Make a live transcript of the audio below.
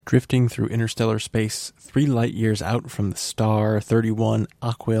Drifting through interstellar space 3 light-years out from the star 31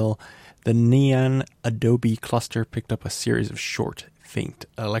 Aquil, the Neon Adobe cluster picked up a series of short, faint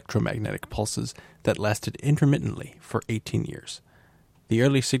electromagnetic pulses that lasted intermittently for 18 years. The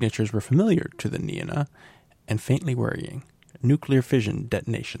early signatures were familiar to the Neona and faintly worrying. Nuclear fission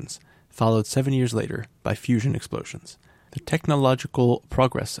detonations, followed 7 years later by fusion explosions. The technological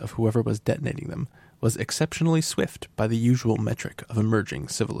progress of whoever was detonating them was exceptionally swift by the usual metric of emerging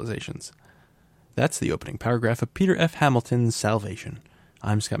civilizations. That's the opening paragraph of Peter F. Hamilton's Salvation.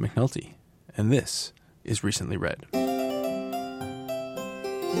 I'm Scott McNulty, and this is Recently Read.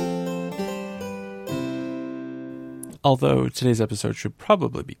 Although today's episode should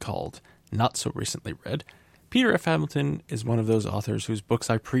probably be called Not So Recently Read, Peter F. Hamilton is one of those authors whose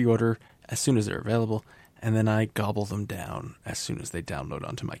books I pre-order as soon as they're available, and then I gobble them down as soon as they download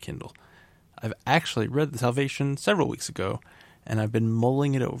onto my Kindle. I've actually read The Salvation several weeks ago, and I've been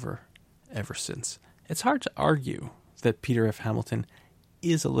mulling it over ever since. It's hard to argue that Peter F. Hamilton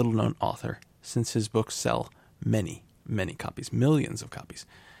is a little-known author, since his books sell many, many copies, millions of copies.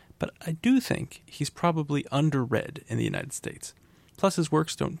 But I do think he's probably underread in the United States. Plus, his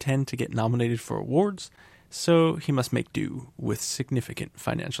works don't tend to get nominated for awards, so he must make do with significant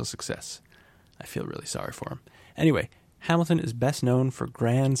financial success. I feel really sorry for him. Anyway, Hamilton is best known for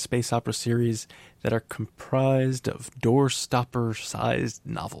grand space opera series that are comprised of doorstopper-sized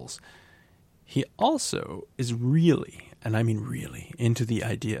novels. He also is really, and I mean really, into the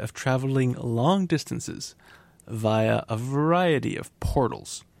idea of traveling long distances via a variety of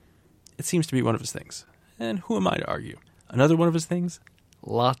portals. It seems to be one of his things, and who am I to argue? Another one of his things?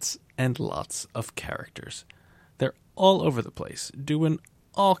 Lots and lots of characters. They're all over the place, doing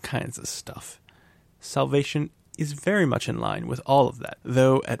all kinds of stuff. Salvation is very much in line with all of that,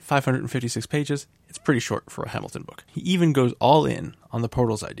 though at 556 pages, it's pretty short for a Hamilton book. He even goes all in on the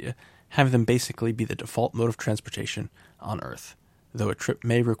portals idea, having them basically be the default mode of transportation on Earth, though a trip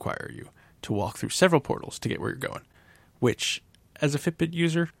may require you to walk through several portals to get where you're going, which, as a Fitbit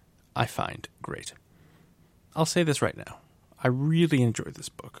user, I find great. I'll say this right now. I really enjoyed this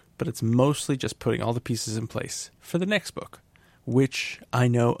book, but it's mostly just putting all the pieces in place for the next book, which I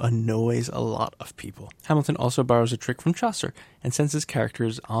know annoys a lot of people. Hamilton also borrows a trick from Chaucer and sends his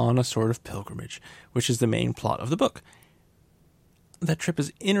characters on a sort of pilgrimage, which is the main plot of the book. That trip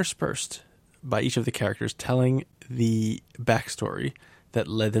is interspersed by each of the characters telling the backstory that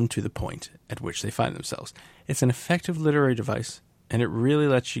led them to the point at which they find themselves. It's an effective literary device, and it really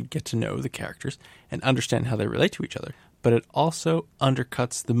lets you get to know the characters and understand how they relate to each other. But it also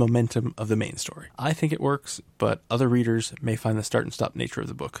undercuts the momentum of the main story. I think it works, but other readers may find the start and stop nature of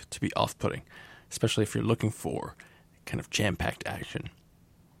the book to be off-putting, especially if you're looking for kind of jam-packed action.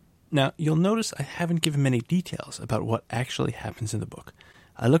 Now, you'll notice I haven't given many details about what actually happens in the book.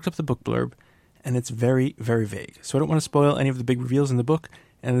 I looked up the book blurb, and it's very, very vague, so I don't want to spoil any of the big reveals in the book,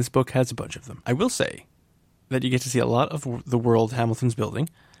 and this book has a bunch of them. I will say that you get to see a lot of the world Hamilton's building,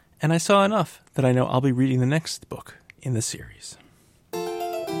 and I saw enough that I know I'll be reading the next book in the series.